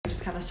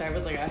to start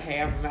with like a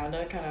hey, I'm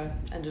Amanda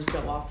and just go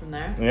off from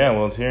there? Yeah,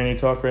 well, it's hearing you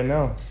talk right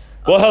now.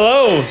 Well,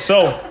 hello.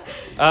 So,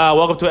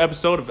 welcome to an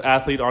episode of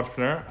Athlete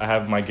Entrepreneur. I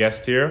have my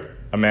guest here,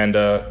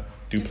 Amanda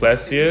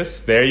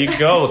Duplessis. There you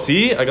go.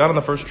 See, I got on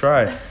the first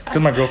try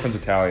because my girlfriend's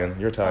Italian.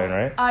 You're Italian,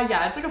 right?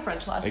 Yeah, it's like a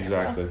French last name.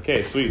 Exactly.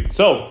 Okay, sweet.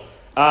 So,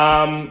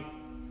 tell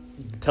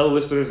the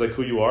listeners like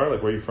who you are,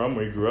 like where you're from,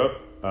 where you grew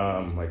up,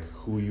 like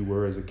who you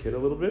were as a kid a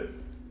little bit,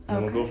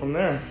 and we'll go from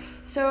there.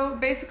 So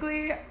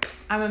basically,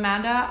 I'm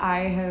Amanda.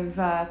 I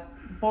have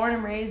born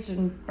and raised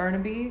in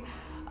Burnaby.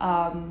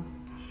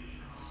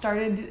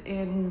 Started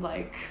in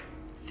like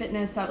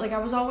fitness. Like I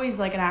was always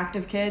like an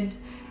active kid.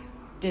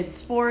 Did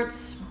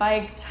sports,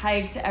 biked,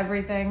 hiked,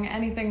 everything.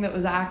 Anything that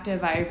was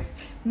active. I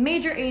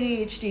major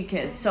ADHD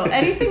kid. So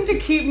anything to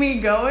keep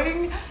me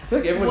going. I feel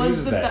like everyone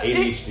uses that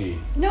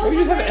ADHD. No, maybe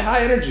you just have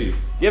high energy.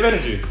 You have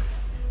energy.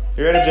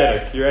 You're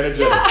energetic. You're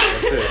energetic.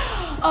 That's it.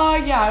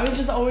 Yeah, I was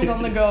just always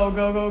on the go,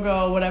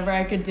 whatever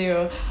I could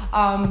do.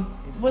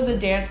 Was a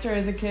dancer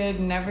as a kid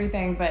and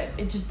everything, but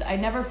I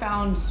never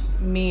found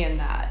me in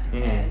that.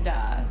 And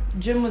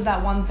gym was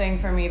that one thing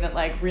for me that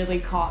like really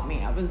caught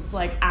me. I was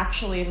like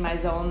actually in my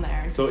zone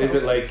there. So is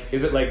it like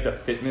the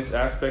fitness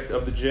aspect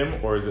of the gym,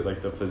 or is it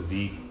like the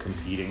physique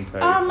competing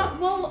type?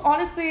 Well,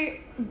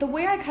 honestly, the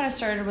way I kind of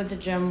started with the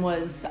gym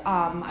was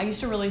I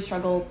used to really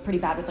struggle pretty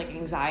bad with like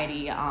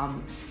anxiety.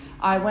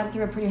 I went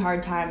through a pretty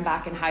hard time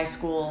back in high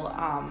school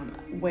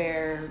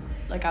where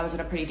like I was in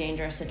a pretty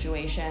dangerous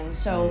situation.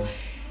 So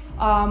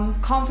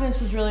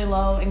confidence was really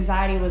low.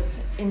 Anxiety was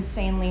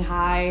insanely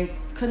high.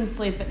 Couldn't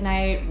sleep at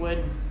night.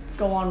 Would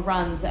go on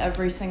runs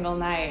every single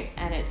night.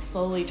 And it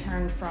slowly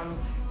turned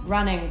from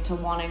running to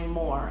wanting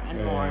more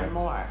and more and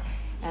more.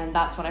 And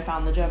that's when I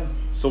found the gym.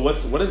 So what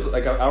is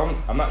like?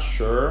 I'm not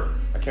sure.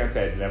 I can't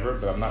say I've never,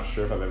 but I'm not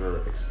sure if I've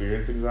ever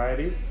experienced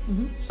anxiety.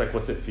 It's like,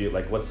 what's it feel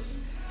like?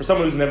 For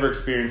someone who's never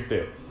experienced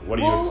it, what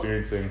are you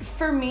experiencing?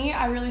 For me,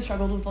 I really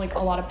struggled with like a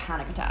lot of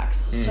panic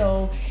attacks.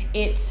 So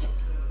it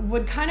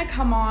would kind of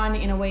come on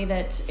in a way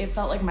that it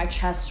felt like my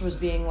chest was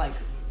being like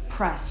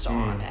pressed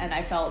on, and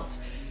I felt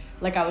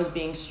like I was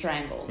being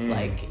strangled.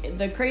 Like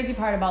the crazy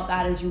part about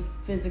that is you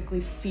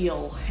physically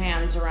feel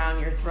hands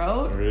around your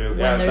throat when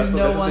there's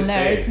no one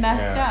there. It's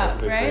messed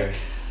up, right?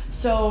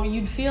 So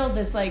you'd feel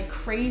this like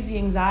crazy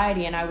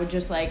anxiety, and I would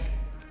just like,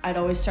 I'd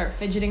always start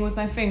fidgeting with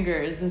my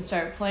fingers and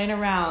start playing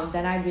around.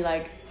 Then I'd be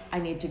like, I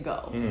need to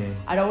go.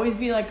 I'd always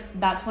be like,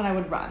 that's when I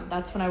would run.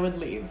 That's when I would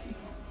leave.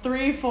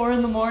 3, 4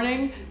 in the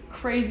morning,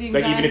 crazy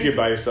anxiety. Like even if you're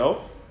by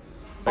yourself?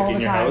 Like all in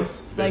the your time.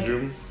 house,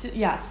 bedroom?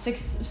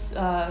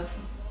 Like,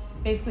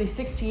 basically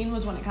 16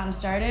 was when it kind of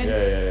started.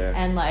 Yeah.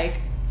 And like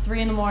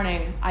 3 in the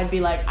morning, I'd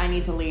be like, I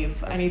need to leave.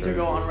 That's I need to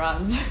go on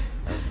runs.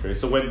 That's crazy.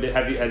 So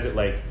has it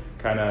like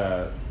kind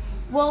of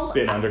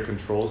been under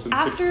control since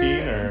 16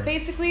 or?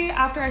 Basically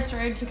after I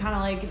started to kind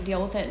of like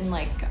deal with it and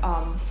like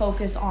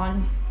focus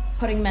on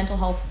putting mental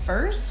health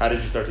first. How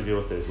did you start to deal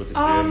with it? With the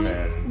gym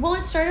and? Well,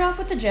 it started off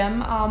with the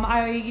gym.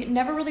 I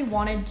never really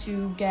wanted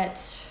to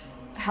get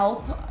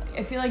help.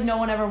 I feel like no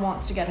one ever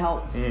wants to get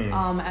help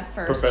at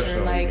first.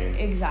 Professional, or like you mean?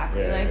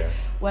 Exactly.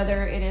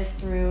 Whether it is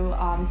through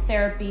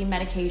therapy,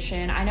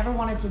 medication. I never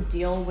wanted to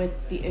deal with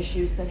the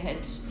issues that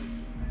had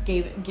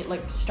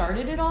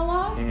started it all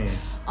off.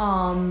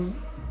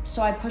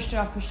 So I pushed it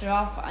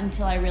off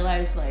until I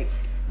realized like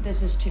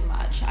this is too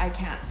much. I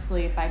can't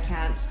sleep. I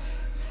can't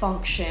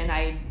function.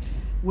 I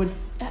would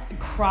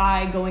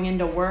cry going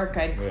into work.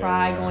 I'd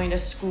cry going to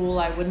school.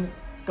 I wouldn't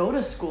go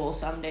to school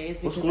some days.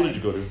 What school did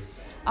you go to?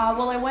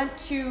 Well, I went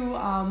to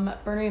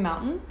Burnaby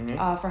Mountain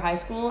for high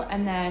school,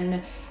 and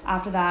then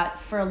after that,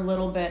 for a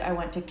little bit, I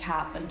went to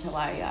CAP until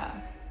I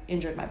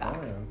injured my back.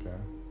 Oh, yeah, okay.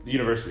 The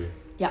university?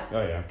 Yeah.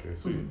 Oh, yeah, okay,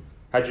 sweet.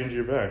 How'd you injure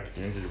your back?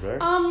 You injured your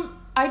back?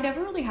 I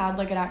never really had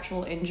like an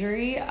actual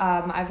injury.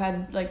 I've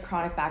had like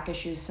chronic back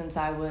issues since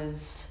I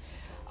was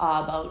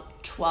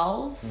about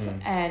 12,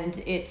 and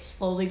it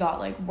slowly got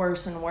like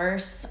worse and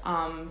worse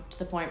to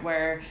the point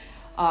where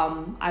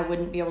I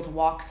wouldn't be able to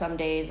walk some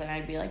days, and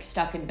I'd be like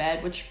stuck in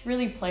bed, which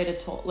really played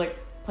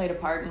a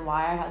part in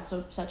why I had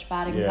such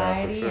bad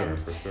anxiety. Yeah,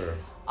 for sure.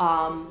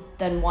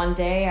 Then one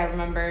day I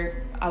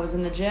remember I was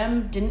in the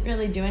gym, didn't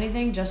really do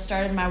anything, just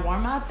started my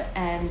warm up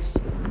and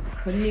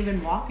couldn't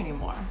even walk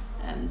anymore.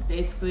 And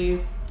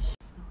basically,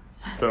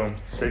 Boom.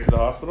 Straight to the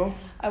hospital?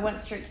 I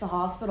went straight to the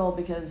hospital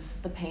because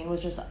the pain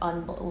was just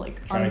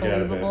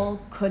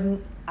unbelievable.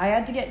 I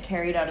had to get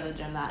carried out of the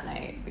gym that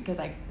night because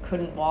I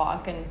couldn't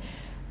walk, and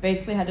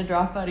basically had to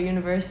drop out of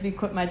university,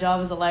 quit my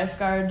job as a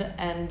lifeguard,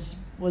 and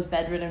was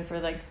bedridden for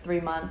like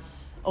 3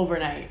 months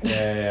overnight.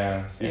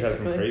 Yeah. So you had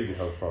some crazy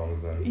health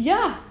problems then.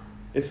 Yeah.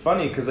 It's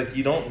funny because like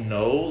you don't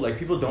know, like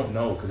people don't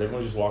know because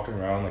everyone's just walking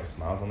around like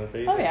smiles on their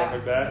face and stuff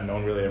like that, and no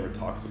one really ever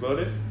talks about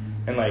it.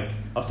 And like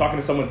I was talking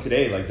to someone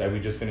today, like we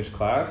just finished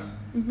class,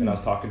 and I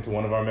was talking to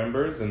one of our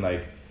members, and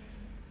like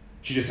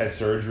she just had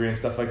surgery and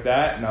stuff like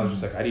that. And I was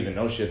just like, I didn't even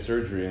know she had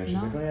surgery. And she's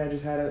No. like, oh yeah, I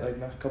just had it like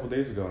a couple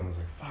days ago. And I was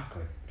like, fuck,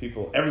 like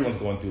everyone's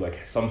going through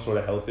like some sort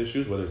of health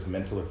issues, whether it's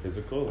mental or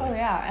physical. Like, oh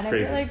yeah, and I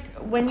crazy. feel like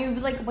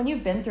when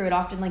you've been through it,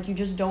 often like you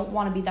just don't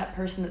want to be that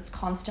person that's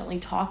constantly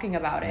talking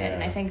about it. Yeah.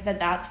 And I think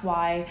that's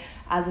why,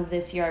 as of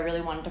this year, I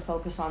really wanted to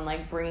focus on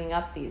like bringing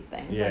up these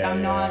things. Yeah, like I'm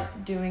yeah.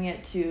 not doing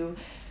it to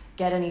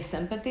get any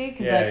sympathy,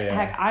 because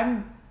heck,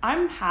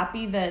 I'm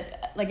happy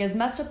that, like, as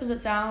messed up as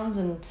it sounds,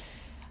 and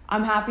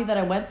I'm happy that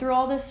I went through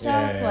all this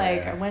stuff.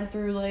 I went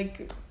through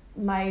like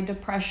my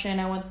depression,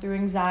 I went through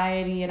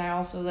anxiety, and I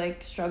also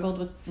like struggled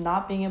with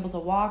not being able to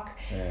walk.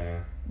 Yeah.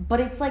 But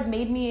it's like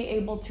made me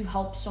able to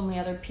help so many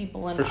other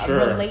people and For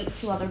sure. relate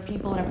to other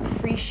people and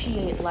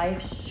appreciate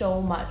life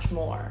so much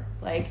more.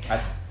 Like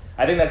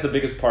I think that's the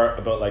biggest part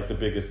about like the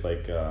biggest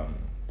like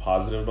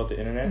positive about the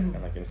internet Mm-hmm.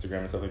 and like Instagram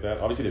and stuff like that.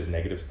 Obviously there's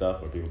negative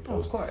stuff where people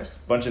post of course.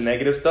 a bunch of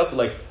negative stuff, but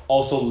like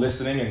also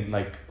listening and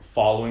like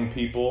following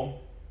people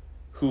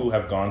who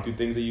have gone through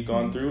things that you've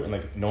gone through, and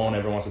like no one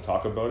ever wants to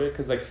talk about it,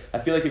 because like I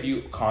feel like if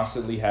you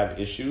constantly have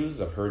issues,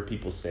 I've heard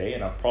people say,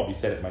 and I've probably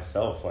said it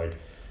myself like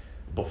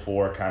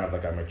before, kind of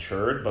like I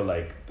matured, but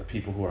like the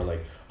people who are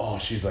like, oh,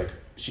 she's like,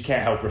 she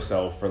can't help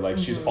herself, or like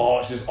she's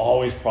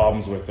always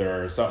problems with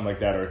her, or something like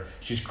that, or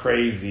she's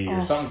crazy,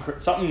 or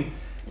something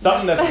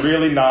that's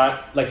really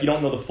not like, you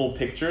don't know the full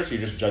picture, so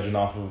you're just judging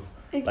off of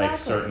like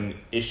certain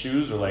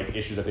issues, or like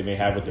issues that they may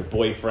have with their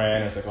boyfriend.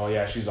 And it's like, oh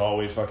yeah, she's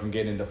always fucking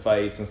getting into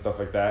fights and stuff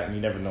like that, and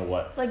you never know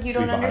what. It's like you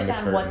don't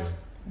understand what's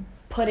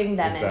putting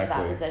them into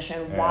that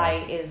position. Yeah.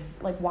 Why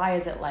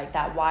is it like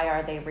that? Why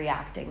are they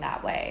reacting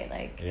that way?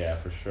 Like, yeah,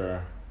 for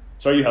sure.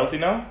 So are you healthy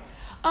now?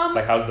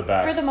 Like, how's the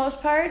back? For the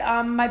most part,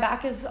 my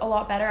back is a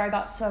lot better. I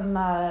got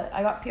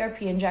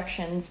PRP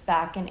injections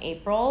back in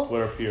April.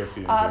 What are PRP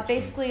injections?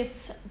 Basically,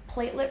 it's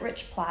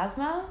platelet-rich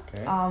plasma.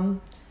 Okay.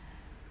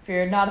 If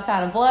you're not a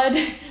fan of blood,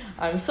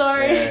 I'm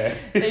sorry. Yeah.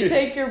 They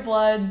take your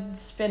blood,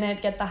 spin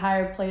it, get the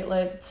higher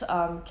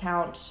platelet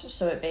count,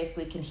 so it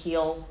basically can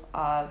heal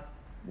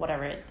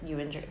whatever you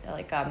injured.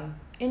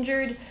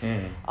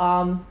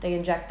 They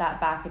inject that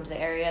back into the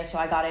area. So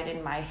I got it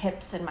in my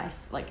hips and my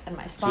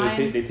spine.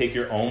 So they take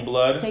your own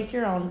blood. Take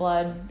your own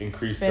blood,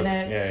 Increase spin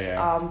the-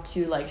 it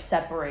to like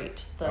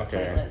separate the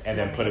platelets, and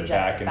then put they it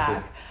back inject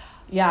into.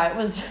 Yeah, it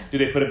was. Do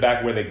they put it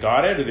back where they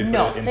got it, or do they put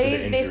it into the injury?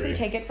 They basically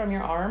take it from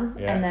your arm,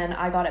 and then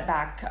I got it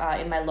back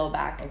in my low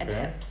back and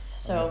hips.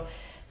 So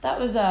that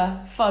was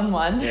a fun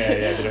one. Yeah.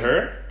 Did it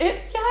hurt?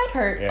 It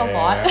hurt a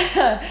lot.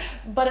 Yeah.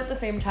 But at the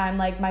same time,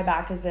 like, my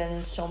back has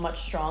been so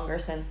much stronger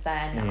since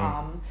then,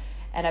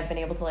 and I've been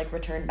able to like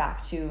return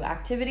back to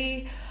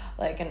activity,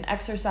 like an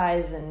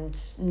exercise, and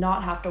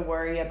not have to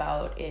worry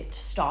about it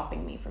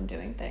stopping me from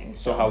doing things.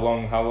 So how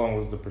long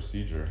was the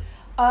procedure?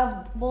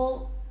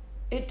 Well,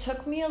 it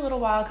took me a little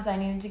while because I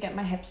needed to get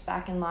my hips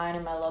back in line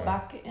and my low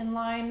back in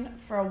line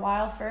for a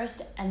while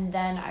first, and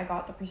then I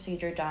got the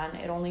procedure done.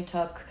 It only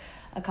took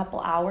a couple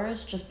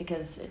hours, just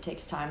because it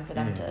takes time for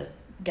them to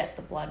get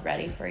the blood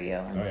ready for you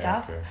and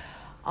stuff. Yeah,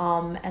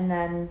 okay. And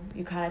then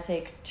you kind of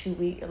take 2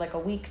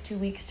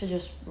 weeks to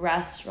just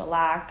rest,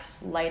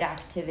 relax, light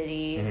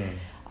activity,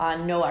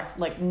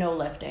 no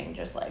lifting,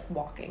 just like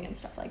walking and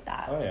stuff like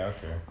that. Oh yeah,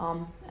 okay.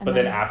 And but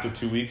then after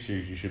 2 weeks,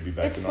 you should be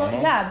back to normal?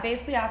 Yeah,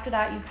 basically after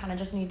that, you kind of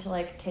just need to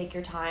like take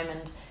your time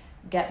and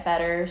get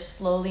better,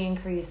 slowly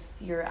increase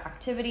your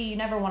activity. You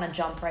never want to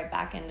jump right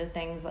back into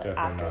things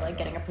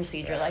getting a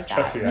procedure like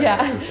that.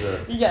 Yeah. For sure.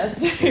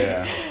 Yes.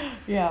 Yeah.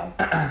 Yeah.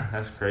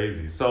 That's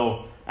crazy.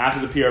 So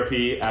after the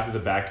PRP, after the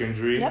back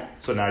injury,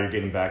 so now you're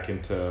getting back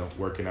into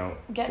working out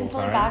Getting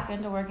fully back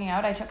into working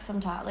out. I took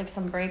some time, like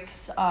some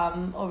breaks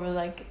over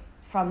like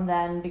from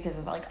then because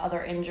of like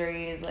other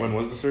injuries. Like, when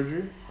was the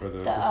surgery or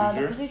the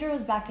procedure? The procedure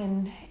was back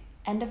in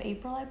end of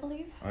April, I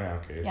believe. Oh yeah,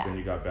 okay. So then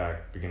you got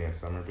back beginning of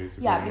summer,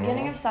 basically. Yeah,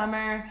 beginning of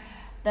summer.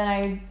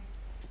 Then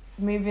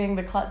me being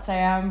the klutz I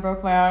am,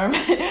 broke my arm.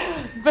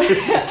 But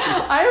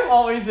I am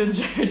always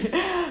injured.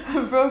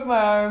 Broke my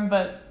arm,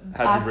 but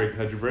how'd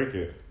you break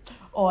it?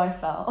 Oh, I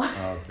fell.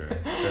 Oh, okay,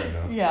 fair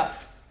enough. Yeah.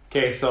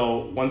 Okay,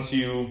 so once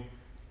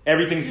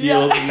everything's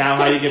healed, now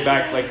how do you get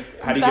back?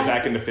 Like, how do you get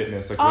back into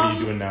fitness? Like, what are you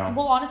doing now?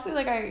 Well, honestly,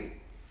 like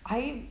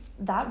I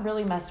that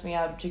really messed me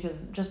up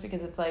because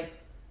it's like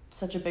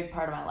such a big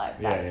part of my life.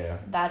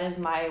 That is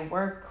my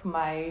work,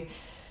 my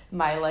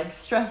like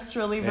stress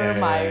reliever,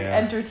 my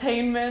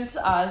entertainment.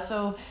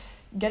 So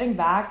getting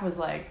back was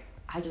like,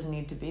 I just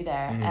need to be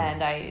there.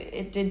 And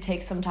it did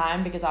take some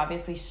time because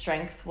obviously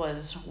strength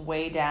was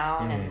way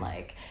down and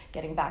like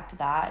getting back to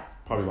that.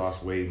 Probably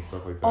lost weight and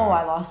stuff like that. Oh,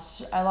 I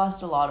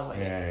lost a lot of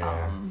weight.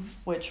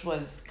 Which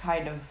was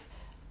kind of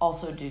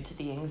also due to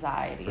the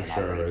anxiety and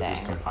everything. It's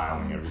just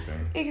compiling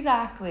everything.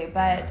 Exactly.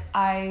 But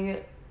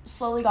I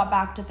slowly got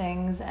back to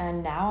things,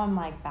 and now I'm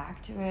like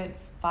back to it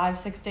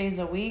 5-6 days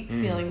a week,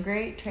 feeling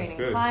great, training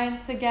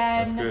clients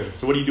again. That's good.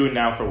 So what are you doing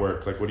now for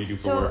work? Like, what do you do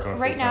for work on a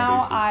right full-time now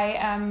basis? I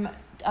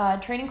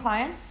am training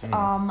clients.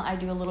 I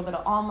do a little bit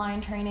of online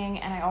training,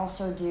 and I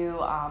also do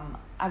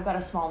I've got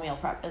a small meal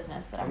prep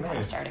business that I'm kind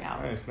of starting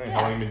out. Nice. Yeah.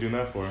 How long have you been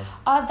doing that for?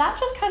 That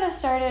just kind of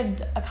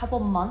started a couple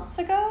months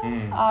ago.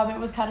 It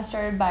was kind of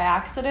started by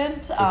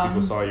accident.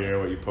 People saw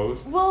what you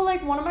post? Well,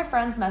 like one of my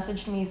friends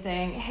messaged me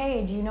saying,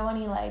 hey, do you know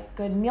any like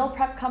good meal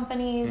prep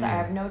companies? I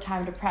have no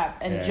time to prep.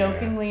 And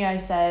jokingly I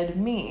said,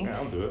 me. Yeah,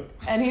 I'll do it.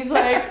 And he's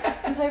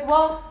like,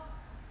 well,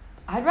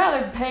 I'd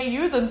rather pay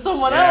you than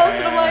someone else.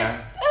 And I'm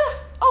like,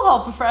 I'll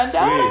help a friend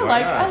out.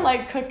 I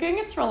like cooking.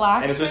 It's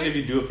relaxing. And especially if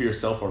you do it for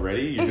yourself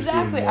already, you're just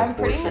doing more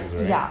portions,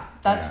 right?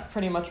 That's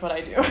pretty much what I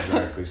do.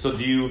 Exactly. So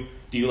do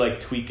you like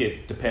tweak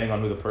it depending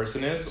on who the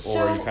person is,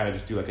 or you kind of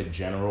just do like a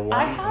general one?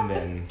 I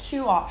have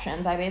two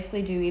options. I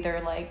basically do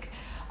either like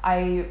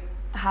I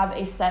have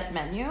a set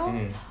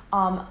menu,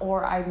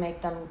 or I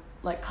make them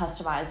like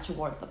customized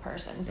towards the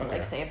person. So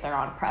like say if they're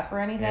on prep or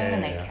anything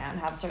and they can't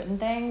have certain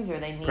things, or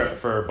they need prep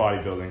for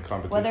bodybuilding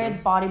competition. Whether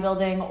it's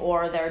bodybuilding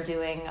or they're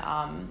doing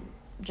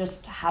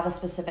just have a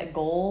specific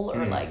goal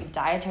or like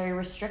dietary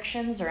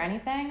restrictions or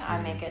anything,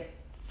 I make it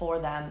for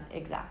them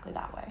exactly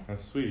that way.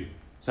 That's sweet.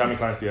 So how many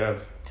clients do you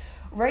have?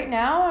 Right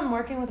now I'm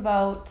working with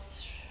about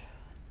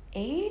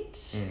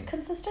 8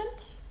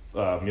 consistent.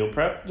 Meal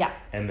prep? Yeah.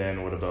 And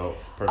then what about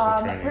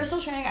personal training?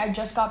 Personal training, I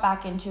just got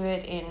back into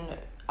it in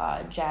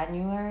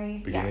January.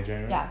 Beginning of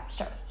January? Yeah,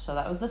 so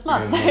that was this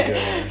month.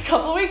 A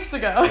couple weeks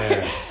ago.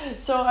 Yeah.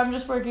 So I'm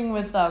just working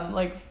with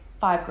like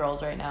 5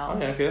 girls right now.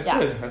 Okay, that's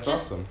good. That's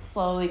just awesome.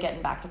 Slowly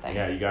getting back to things.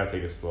 Yeah, you gotta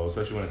take it slow,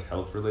 especially when it's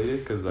health related,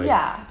 because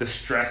like the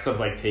stress of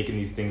like taking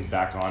these things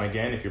back on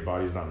again if your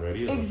body's not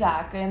ready.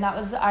 Exactly, and that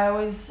was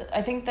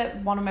I think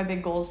that one of my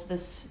big goals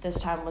this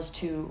time was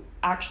to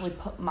actually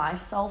put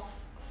myself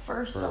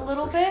first a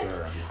little bit.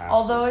 Sure.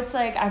 Although it's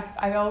like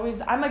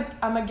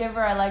I'm a giver.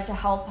 I like to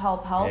help,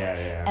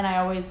 and I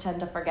always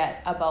tend to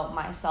forget about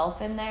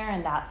myself in there,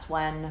 and that's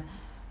when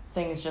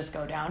things just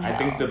go downhill. I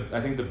think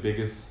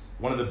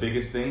one of the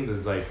biggest things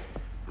is like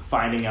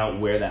finding out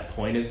where that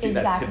point is,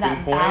 that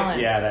tipping point.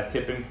 Balance. Yeah, that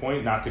tipping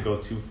point, not to go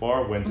too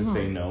far, when to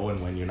say no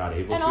and when you're not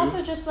able to. And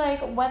also just like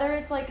whether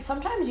it's like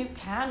sometimes you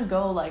can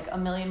go like a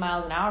million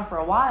miles an hour for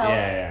a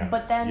while,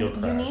 but then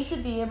you need to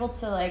be able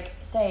to like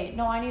say,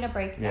 no, I need a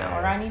break now,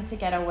 or I need to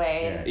get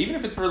away. Yeah. Even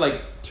if it's for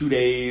like 2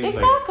 days,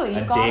 exactly,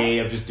 like a day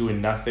of just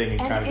doing nothing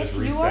and kind of just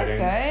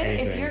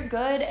resetting. If you're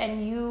good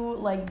and you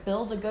like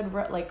build a good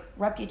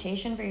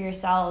reputation for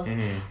yourself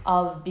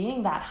of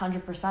being that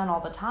 100% all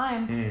the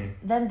time,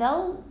 then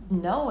they'll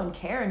know and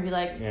care and be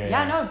like,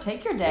 no,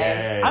 take your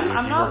day.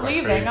 I'm not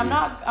leaving. Crazy. I'm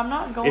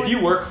not going. If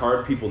you work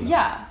hard, people know.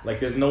 Yeah. Like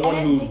there's no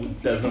one who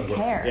doesn't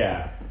care.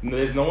 Yeah.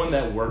 There's no one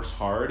that works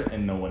hard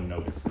and no one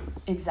notices.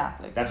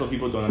 Exactly. That's what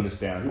people don't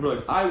understand. People are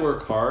like, I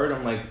work hard.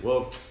 I'm like,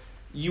 well,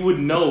 you would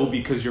know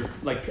because you're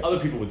like other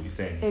people would be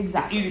saying it.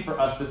 Exactly. It's easy for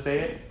us to say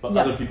it, but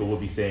other people would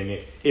be saying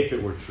it if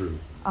it were true.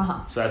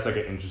 So that's like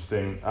an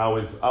interesting. I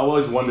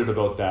always wondered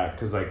about that,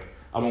 because like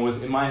I'm always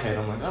in my head.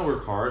 I'm like, I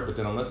work hard, but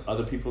then unless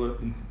other people are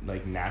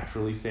like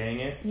naturally saying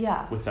it,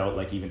 without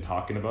like even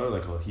talking about it,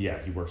 like, oh he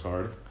works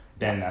hard.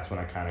 Then that's when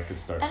I kind of could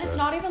start. And it's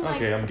not even like,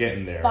 okay, I'm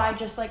getting there. By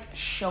just like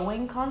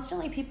showing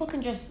constantly, people can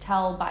just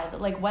tell by the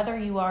like whether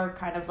you are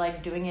kind of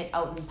like doing it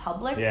out in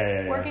public,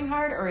 working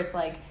hard, or it's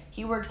like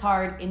he works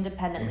hard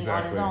independently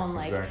on his own.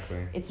 Like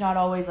it's not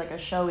always like a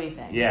showy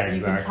thing. Yeah,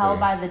 you can tell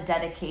by the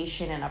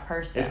dedication in a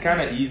person. It's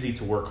kind of easy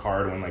to work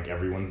hard when like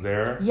everyone's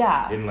there.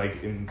 Yeah.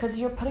 Because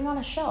you're putting on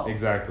a show.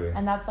 Exactly.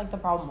 And that's like the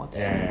problem with it.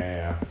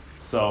 Yeah.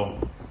 So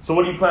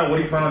what do you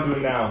plan on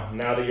doing now?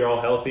 Now that you're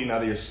all healthy, now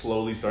that you're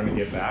slowly starting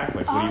to get back,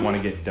 like what do you want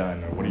to get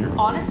done, or what are your goals?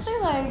 Honestly,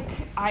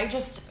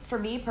 like for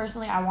me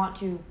personally, I want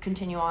to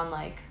continue on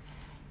like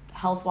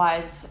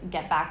health-wise,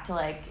 get back to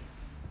like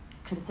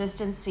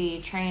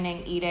consistency,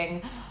 training,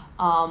 eating,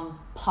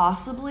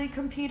 possibly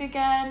compete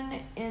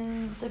again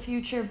in the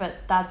future, but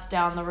that's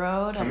down the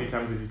road. How many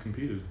times have you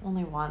competed?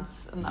 Only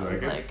once, and that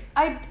was like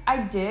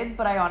I did,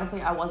 but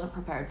I wasn't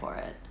prepared for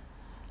it.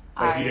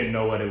 Like you didn't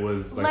know what it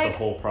was, like the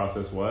whole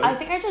process was? I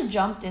think I just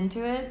jumped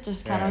into it,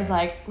 just kind of was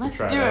like, let's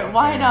do it,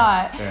 why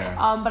not?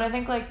 Yeah. But I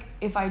think like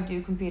if I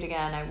do compete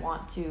again, I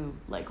want to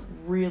like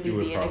really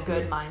be in a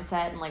good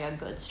mindset and like a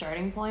good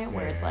starting point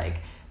where it's like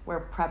where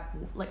prep,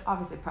 like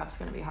obviously prep's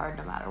gonna be hard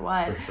no matter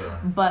what. For sure.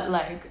 But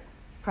like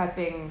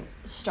prepping,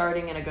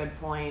 starting in a good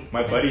point.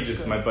 My buddy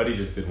just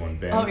did one,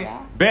 Ben. Oh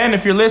yeah. Ben,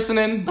 if you're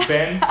listening,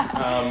 Ben,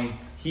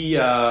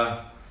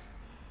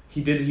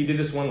 He did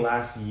this one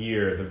last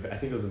year. I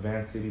think it was the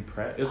Van City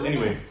Prep. It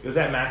was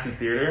at Massey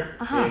Theater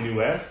in New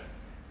West,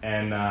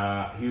 and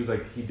he was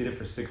like, he did it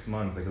for 6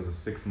 months. Like it was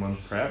a 6-month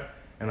prep,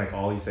 and like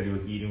all he said he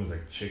was eating was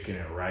like chicken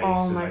and rice.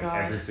 Oh and, my like,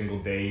 God. Every single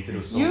day. He said it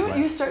was so.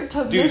 You start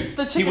to miss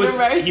the chicken and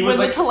rice when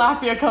the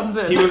tilapia comes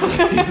in. He was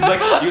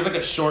like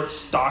a short,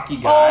 stocky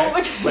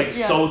guy,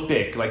 so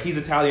thick. Like he's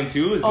Italian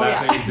too. His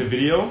last name is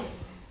DeVito,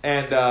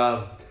 and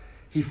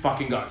he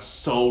fucking got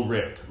so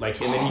ripped. Like,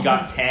 and then he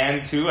got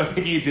tan too. I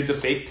think he did the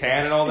fake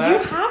tan and all that.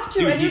 You have to.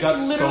 Dude, and he you got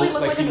literally so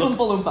look like he an looked,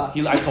 Oompa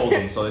Loompa. I told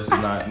him, so this is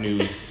not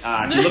news.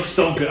 He looked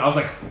so good. I was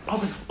like,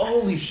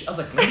 holy shit. I was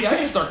like, maybe I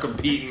should start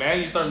competing, man.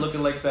 You start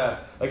looking like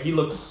that. Like, he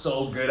looked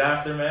so good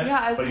after, man.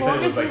 Yeah, as but he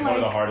said it was long like as one you, of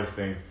the like- hardest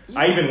things. Yeah.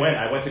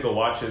 I went to go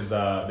watch his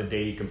the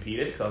day he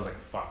competed, because I was like,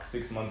 fuck,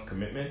 6 months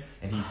commitment,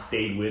 and he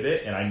stayed with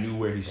it, and I knew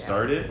where he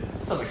started.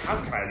 So I was like,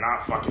 how can I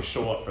not fucking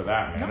show up for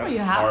that, man? No, That's you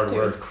have hard to.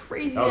 work. It's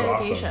crazy That was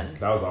dedication.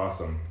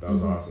 awesome. That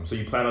was awesome. So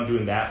you plan on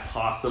doing that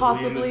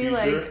possibly in the future?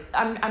 Like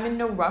I'm in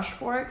no rush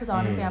for it because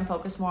honestly I'm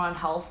focused more on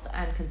health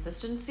and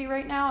consistency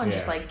right now and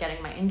just like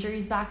getting my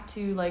injuries back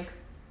to like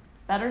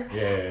better.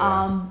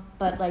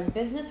 But like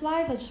business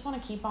wise, I just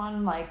want to keep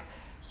on like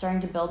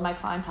starting to build my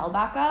clientele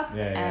back up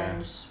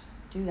and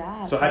do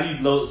that. So how do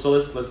you so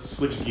let's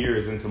switch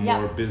gears into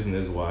more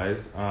business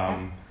wise.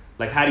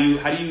 Like how do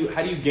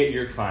you get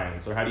your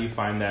clients, or how do you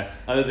find that,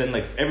 other than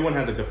like everyone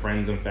has like the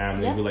friends and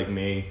family who like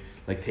may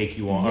like take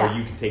you on or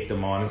you can take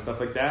them on and stuff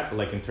like that, but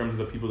like in terms of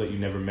the people that you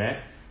never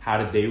met, how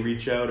did they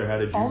reach out, or how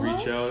did you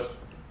reach out?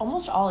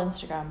 Almost all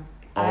Instagram.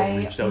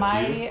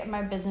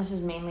 My business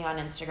is mainly on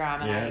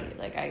Instagram,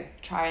 and I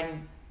try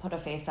and put a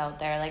face out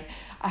there. Like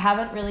I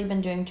haven't really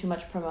been doing too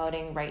much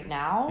promoting right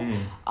now,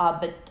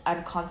 but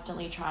I'm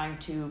constantly trying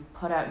to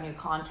put out new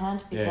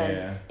content because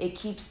it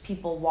keeps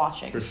people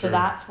watching. So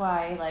that's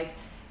why like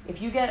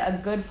if you get a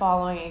good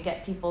following and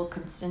get people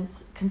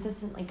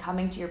consistently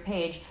coming to your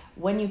page,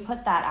 when you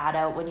put that ad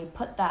out, when you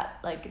put that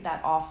like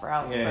that offer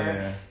out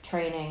for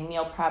training,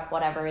 meal prep,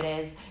 whatever it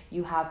is,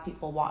 you have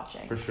people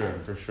watching. For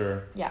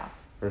sure. Yeah.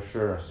 For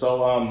sure.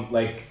 So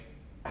like,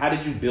 how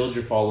did you build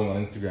your following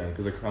on Instagram?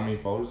 Because like, how many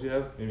followers do you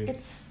have? Maybe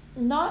it's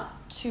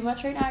not too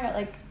much right now. I got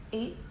like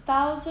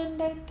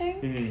 8,000, I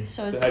think.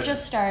 So it's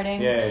just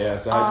starting. Yeah.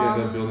 So how did you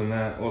end up building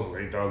that? Well,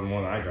 it's 8,000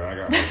 more than I got. I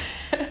got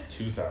like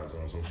 2,000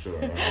 or some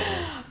shit.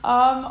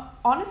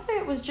 Honestly,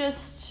 it was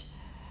just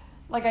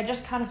like I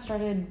just kind of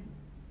started.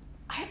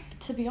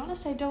 To be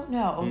honest, I don't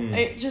know.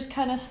 It just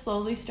kind of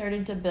slowly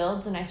started to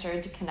build, and I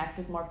started to connect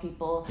with more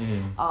people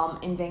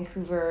in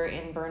Vancouver,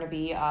 in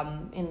Burnaby,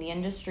 in the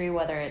industry,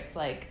 whether it's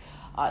like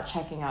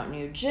checking out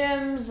new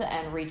gyms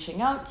and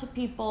reaching out to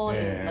people,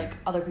 like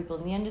other people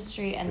in the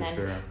industry, and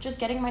just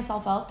getting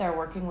myself out there,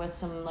 working with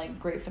some like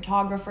great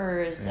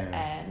photographers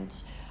and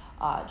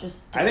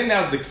just. I think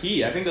that was the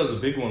key. I think that was the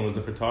big one, was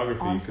the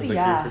photography, because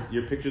like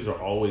your pictures are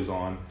always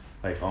on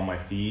my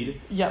feed,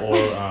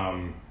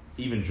 or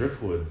even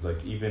Driftwoods,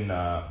 like even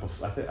I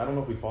don't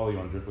know if we follow you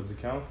on Driftwoods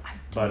account,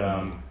 but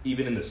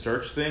even in the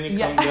search thing it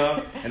comes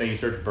up, and then you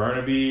search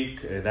Burnaby,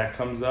 that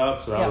comes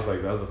up. So that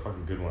was a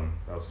fucking good one.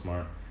 That was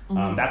smart.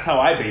 That's how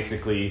I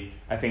basically,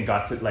 I think,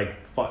 got to like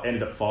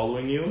ended up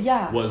following you.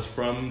 Was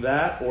from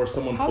that, or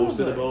someone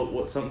posted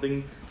about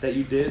something that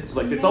you did. So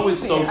like it's always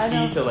so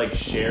key to like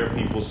share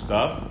people's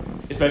stuff,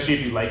 especially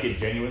if you like it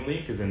genuinely,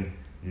 because then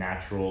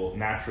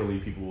naturally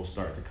people will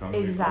start to come.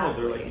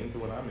 Exactly. They're like into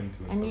what I'm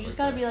into. And you just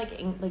gotta be like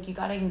you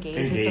gotta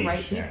engage with the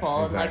right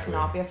people, and like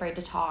not be afraid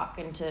to talk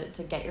and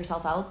to get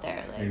yourself out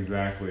there. Like,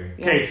 exactly.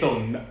 Okay, so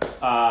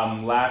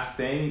last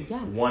thing,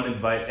 one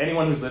advice,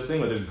 anyone who's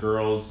listening, whether it's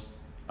girls,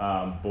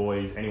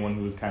 boys, anyone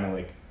who's kind of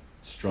like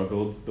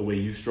struggled the way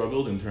you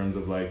struggled in terms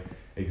of like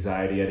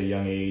anxiety at a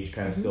young age,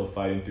 kind of still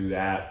fighting through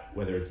that,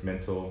 whether it's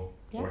mental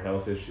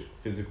or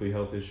physically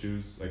health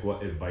issues, like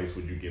what advice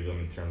would you give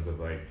them in terms of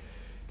like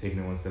taking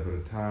it one step at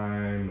a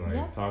time,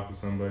 like talk to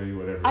somebody,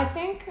 whatever? I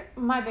think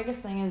my biggest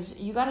thing is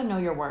you got to know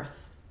your worth.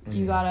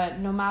 You gotta,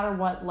 no matter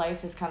what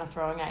life is kind of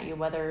throwing at you,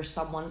 whether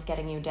someone's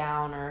getting you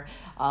down or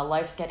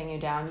life's getting you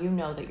down, you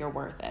know that you're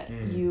worth it.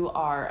 You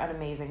are an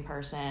amazing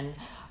person.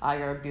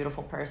 You're a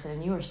beautiful person,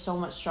 and you are so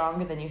much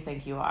stronger than you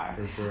think you are.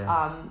 For sure.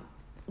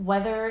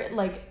 Whether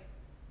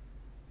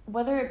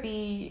it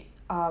be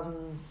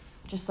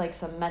just like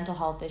some mental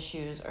health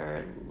issues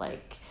or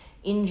like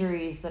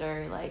injuries that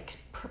are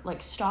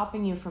like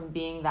stopping you from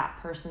being that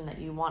person that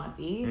you want to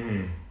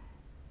be.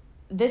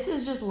 This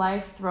is just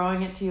life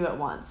throwing it to you at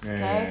once.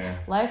 Okay,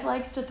 life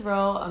likes to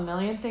throw a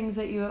million things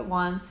at you at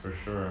once. For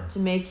sure.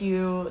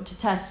 To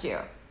test you.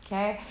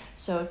 Okay,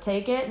 so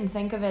take it and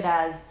think of it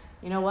as,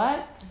 you know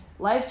what,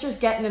 life's just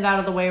getting it out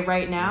of the way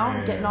right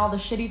now, getting all the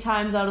shitty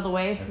times out of the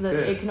way so that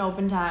it can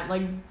open time,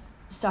 like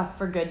stuff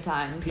for good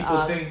times.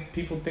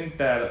 People think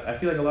that, I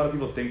feel like a lot of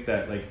people think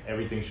that like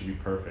everything should be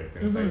perfect,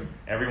 and it's like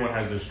everyone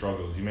has their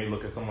struggles. You may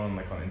look at someone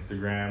like on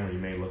Instagram, or you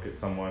may look at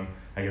someone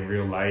like in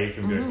real life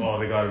and be like, oh,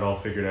 they got it all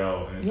figured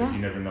out, and it's like you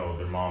never know,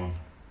 their mom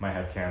might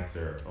have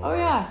cancer, or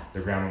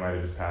their grandma might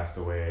have just passed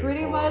away,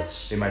 pretty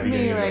much they might be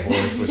getting a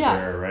divorce with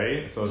her,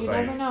 right? So it's you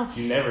never know.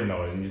 You never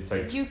know, and it's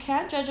like you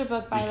can't judge a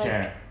book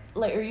by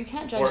or you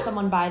can't judge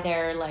someone by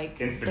their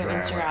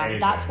Instagram.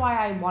 That's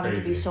why I wanted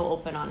to be so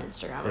open on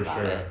Instagram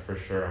about it. For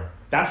sure.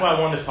 That's why I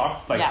wanted to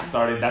talk.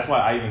 That's why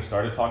I even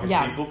started talking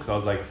to people, because I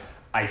was like,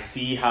 I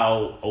see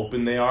how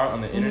open they are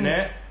on the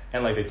internet,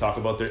 and like they talk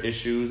about their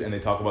issues and they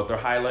talk about their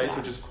highlights,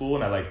 which is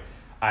cool. And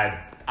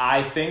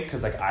I think,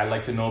 because like I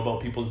like to know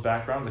about people's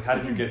backgrounds. Like, how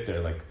did you get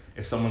there? Like,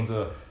 if someone's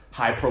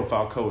high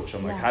profile coach.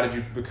 I'm like, how did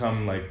you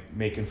become like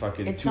making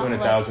fucking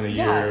 200,000 a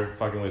year,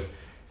 fucking with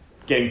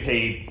getting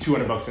paid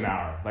 $200 an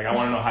hour? Like, I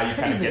want to know how you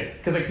kind of get,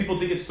 because like people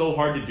think it's so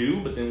hard to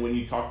do, but then when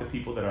you talk to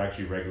people that are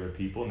actually regular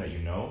people and that you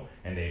know,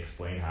 and they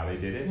explain how they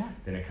did it,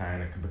 then it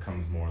kind of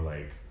becomes more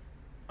like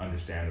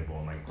understandable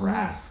and like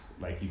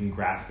like you can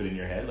grasp it in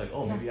your head, like,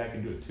 oh, maybe I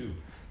can do it too.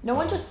 No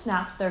one just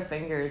snaps their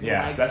fingers. Yeah,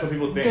 and like, that's what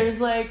people think. There's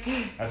like...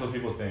 That's what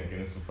people think,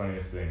 and it's the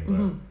funniest thing.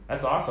 But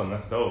that's awesome.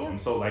 That's dope.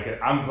 I'm so like,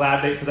 I'm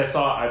glad that, because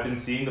I've been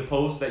seeing the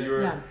post that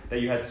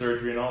that you had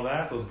surgery and all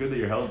that. So it's good that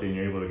you're healthy and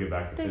you're able to get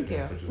back to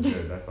fitness, which is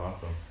good. That's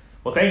awesome.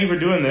 Well, thank you for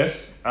doing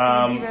this.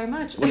 Thank you very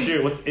much. Give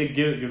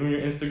them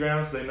your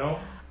Instagram so they know.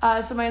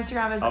 So my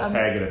Instagram is... I'll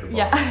tag it at the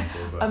bottom.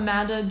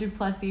 Amanda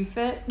Duplessis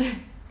Fit.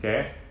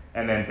 Okay,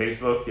 and then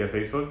Facebook. You have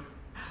Facebook?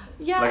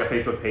 Yeah. Like a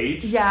Facebook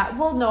page? Yeah.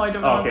 Well, no, I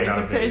don't have a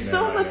Facebook page,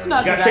 so let's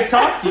not do that. You got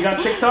TikTok? You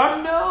got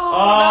TikTok? No,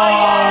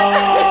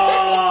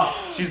 not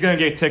yet. She's going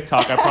to get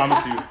TikTok, I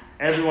promise you.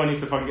 Everyone needs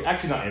to fucking get...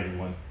 Actually, not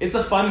everyone. It's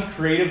a fun,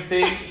 creative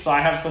thing, so I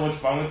have so much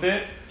fun with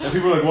it. And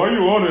people are like, why are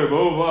you on it?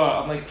 Blah, blah,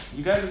 blah. I'm like,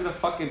 you guys are going to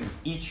fucking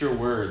eat your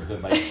words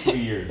in like 2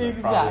 years. I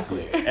promise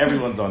you.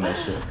 Everyone's on that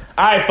shit.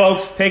 All right,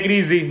 folks, take it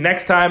easy.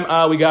 Next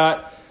time, we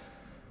got...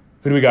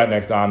 Who do we got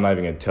next? Oh, I'm not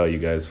even going to tell you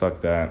guys.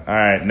 Fuck that. All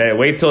right.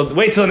 Wait till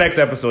the next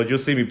episode. You'll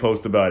see me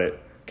post about it.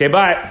 Okay,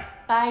 bye.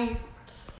 Bye.